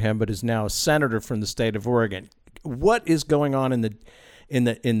worked for him, but is now a senator from the state of Oregon. What is going on in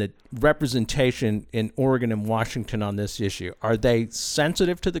the representation in Oregon and Washington on this issue? Are they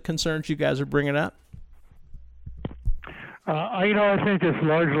sensitive to the concerns you guys are bringing up? I think it's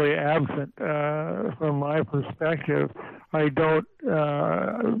largely absent from my perspective. I don't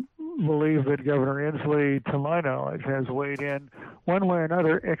believe that Governor Inslee, to my knowledge, has weighed in one way or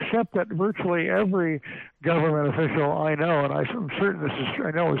another, except that virtually every government official I know, and I'm certain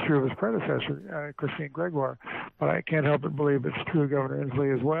I know it's true of his predecessor, Christine Gregoire, but I can't help but believe it's true of Governor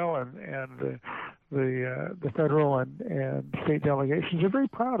Inslee as well, and the federal and state delegations are very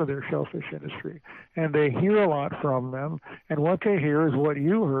proud of their shellfish industry, and they hear a lot from them. And what they hear is what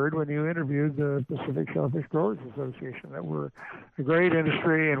you heard when you interviewed the Pacific Shellfish Growers Association, that we're a great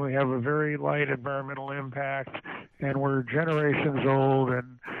industry and we have a very light environmental impact, and we're generations old,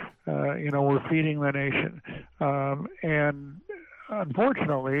 and we're feeding the nation. And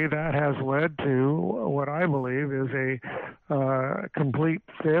unfortunately, that has led to what I believe is a complete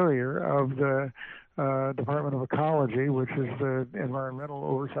failure of the Department of Ecology, which is the environmental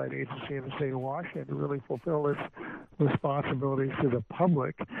oversight agency in the state of Washington, to really fulfill its responsibilities to the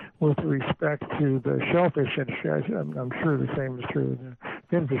public with respect to the shellfish industry. I'm sure the same is true in the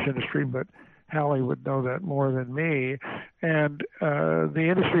finfish industry, but Hallie would know that more than me. And the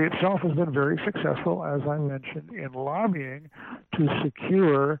industry itself has been very successful, as I mentioned, in lobbying to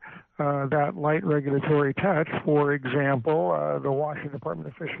secure that light regulatory touch. For example, the Washington Department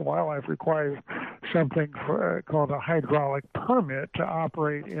of Fish and Wildlife requires something called a hydraulic permit to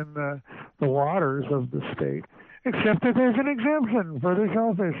operate in the waters of the state, except that there's an exemption for the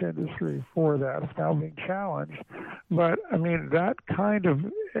shellfish industry for that. It's now being challenged. But, that kind of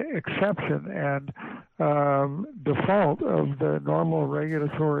exception and default of the normal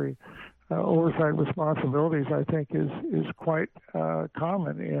regulatory oversight responsibilities, I think, is quite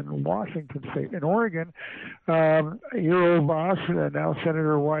common in Washington State. In Oregon, your old boss, now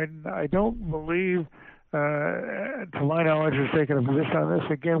Senator Wyden, I don't believe, to my knowledge, has taken a position on this.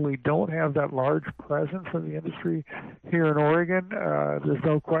 Again, we don't have that large presence of the industry here in Oregon. There's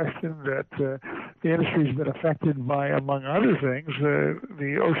no question that the industry's been affected by, among other things,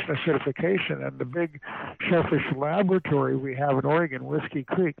 the ocean acidification, and the big shellfish laboratory we have in Oregon, Whiskey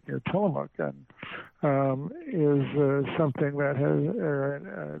Creek near Tillamook, is something that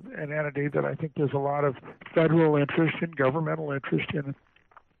has an entity that I think there's a lot of federal interest and governmental interest in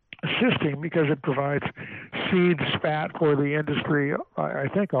assisting, because it provides seed spat for the industry, I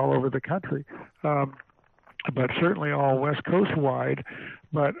think, all over the country, but certainly all West Coast wide.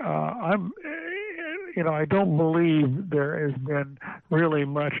 But I don't believe there has been really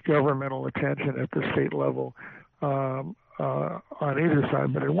much governmental attention at the state level on either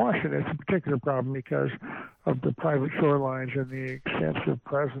side. But in Washington, it's a particular problem because of the private shorelines and the extensive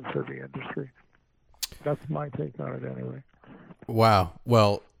presence of the industry. That's my take on it anyway. Wow.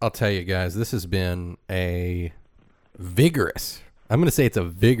 Well, I'll tell you guys, this has been a vigorous, I'm going to say it's a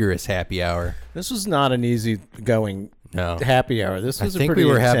vigorous happy hour. This was not an easy going happy hour. This was I think a pretty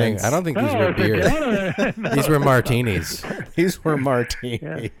we were intense. having, I don't think these were beer. These were martinis. These were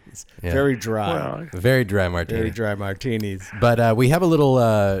martinis. Yeah. Very dry. Well, Very dry martini. Very dry martinis. But we have a little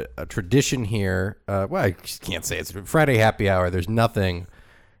a tradition here. Well, I just can't say it's Friday happy hour. There's nothing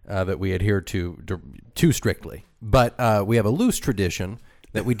that we adhere to too strictly. But we have a loose tradition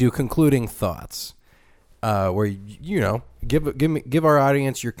that we do concluding thoughts, where give our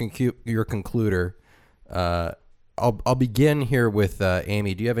audience your concluder. I'll begin here with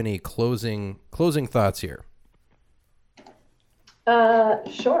Amy. Do you have any closing thoughts here?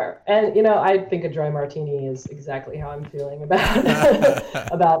 Sure. And, I think a dry martini is exactly how I'm feeling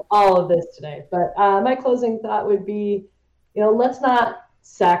about about all of this today. But my closing thought would be, let's not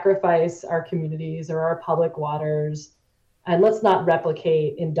sacrifice our communities or our public waters, and let's not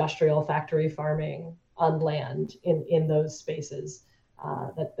replicate industrial factory farming on land in those spaces.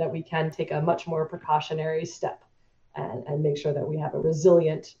 That we can take a much more precautionary step and make sure that we have a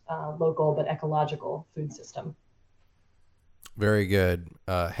resilient, local but ecological food system. Very good.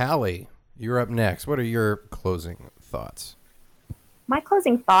 Hallie, you're up next. What are your closing thoughts? My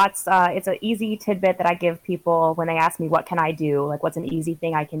closing thoughts, it's an easy tidbit that I give people when they ask me, what can I do? Like, what's an easy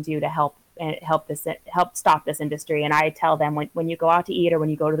thing I can do to help stop this industry? And I tell them, when you go out to eat or when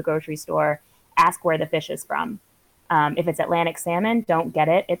you go to the grocery store, ask where the fish is from. If it's Atlantic salmon, don't get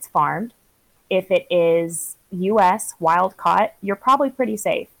it. It's farmed. If it is U.S. wild caught, you're probably pretty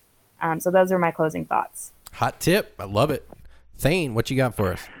safe. So those are my closing thoughts. Hot tip. I love it. Thane, what you got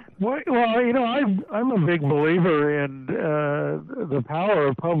for us? Well, I'm a big believer in the power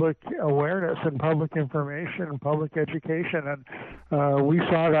of public awareness and public information and public education, and we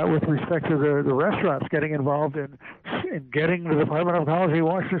saw that with respect to the restaurants getting involved in getting the Department of Ecology of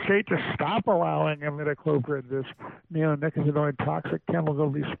Washington State to stop allowing imidacloprid, this neonicotinoid toxic chemical,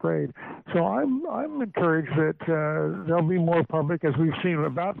 to be sprayed. So I'm encouraged that there'll be more public, as we've seen,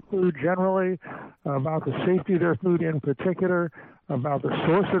 about food generally, about the safety of their food in particular, about the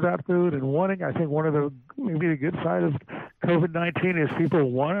source of that food and wanting. I think one of maybe the good side of COVID-19 is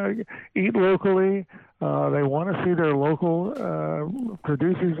people want to eat locally. They want to see their local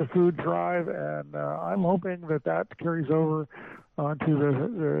producers of food thrive, and I'm hoping that carries over onto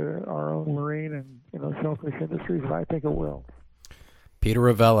our own marine and shellfish industries, and I think it will. Peter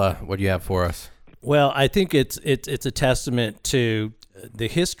Ravella, what do you have for us? Well, I think it's a testament to the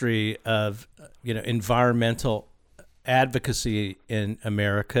history of environmental advocacy in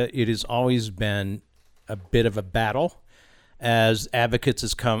America. It has always been a bit of a battle as advocates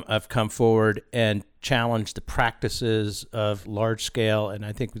have come forward and challenged the practices of large scale, and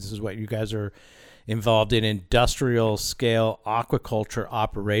I think this is what you guys are involved in, industrial scale aquaculture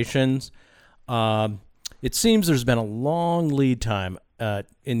operations. It seems there's been a long lead time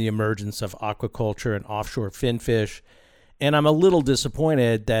in the emergence of aquaculture and offshore finfish. And I'm a little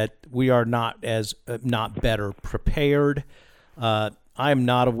disappointed that we are not better prepared. I am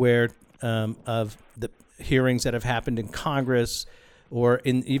not aware of the hearings that have happened in Congress or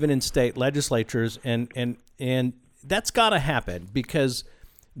even in state legislatures, and that's got to happen, because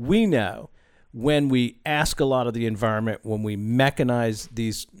we know when we ask a lot of the environment, when we mechanize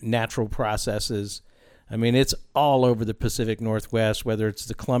these natural processes. I mean, it's all over the Pacific Northwest, whether it's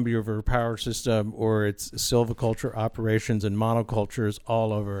the Columbia River Power System or it's silviculture operations and monocultures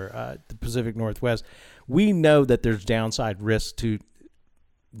all over the Pacific Northwest. We know that there's downside risk to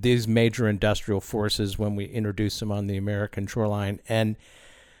these major industrial forces when we introduce them on the American shoreline. And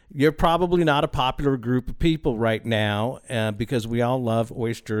you're probably not a popular group of people right now because we all love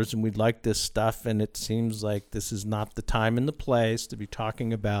oysters and we like this stuff. And it seems like this is not the time and the place to be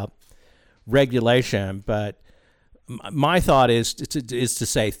talking about regulation, but my thought is to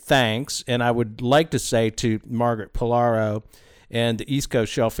say thanks, and I would like to say to Margaret Polaro and the East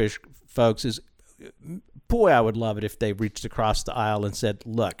Coast Shellfish folks is, boy, I would love it if they reached across the aisle and said,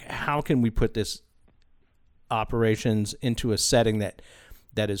 look, how can we put this operations into a setting that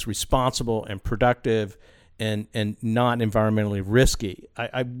is responsible and productive and not environmentally risky.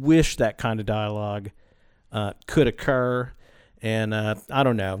 I wish that kind of dialogue could occur. And I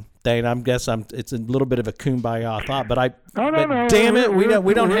don't know, Dane. It's a little bit of a kumbaya thought, but no. Damn it, we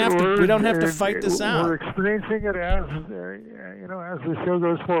don't have to fight this out. We're experiencing it as the show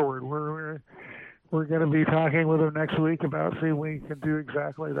goes forward. We're going to be talking with them next week about seeing we can do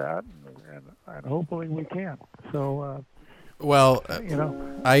exactly that, and hopefully we can. So,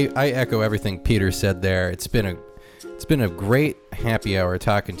 I echo everything Peter said there. It's been a great happy hour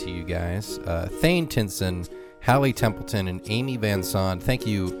talking to you guys, Thane Tinson, Hallie Templeton, and Amy Van Son. Thank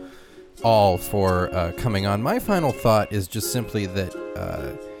you all for coming on. My final thought is just simply that,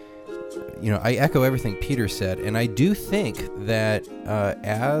 I echo everything Peter said, and I do think that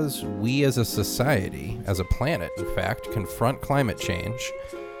as we as a society, as a planet, in fact, confront climate change,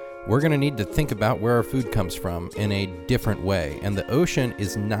 we're going to need to think about where our food comes from in a different way. And the ocean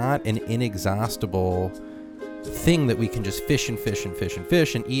is not an inexhaustible thing that we can just fish and fish and fish and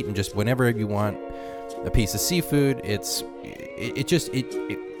fish and eat, and just whenever you want a piece of seafood,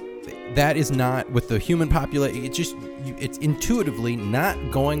 that is not, with the human population, it's intuitively not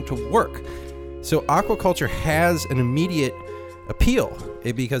going to work. So aquaculture has an immediate appeal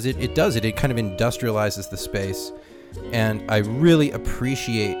because it kind of industrializes the space, And I really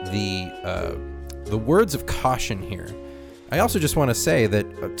appreciate the words of caution here. I also just want to say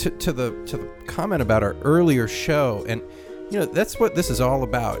that to the comment about our earlier show, and that's what this is all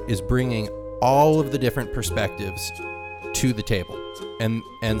about, is bringing all of the different perspectives to the table,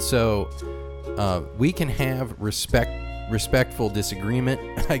 and so we can have respectful disagreement,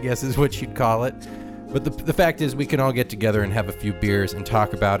 I guess is what you'd call it. But the fact is, we can all get together and have a few beers and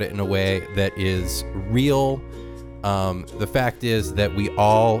talk about it in a way that is real. The fact is that we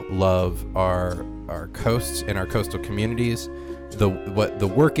all love our coasts and our coastal communities. The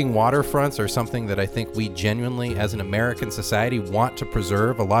working waterfronts are something that I think we genuinely, as an American society, want to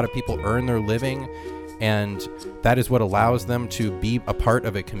preserve. A lot of people earn their living, and that is what allows them to be a part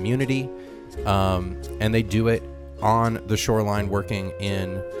of a community. And they do it on the shoreline, working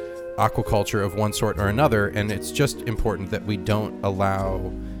in aquaculture of one sort or another. And it's just important that we don't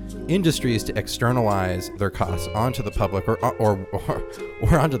allow industries to externalize their costs onto the public or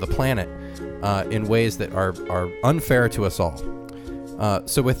onto the planet in ways that are unfair to us all.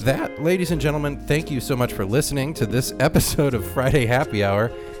 So with that, ladies and gentlemen, thank you so much for listening to this episode of Friday Happy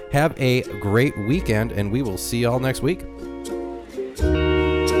Hour. Have a great weekend, and we will see you all next week.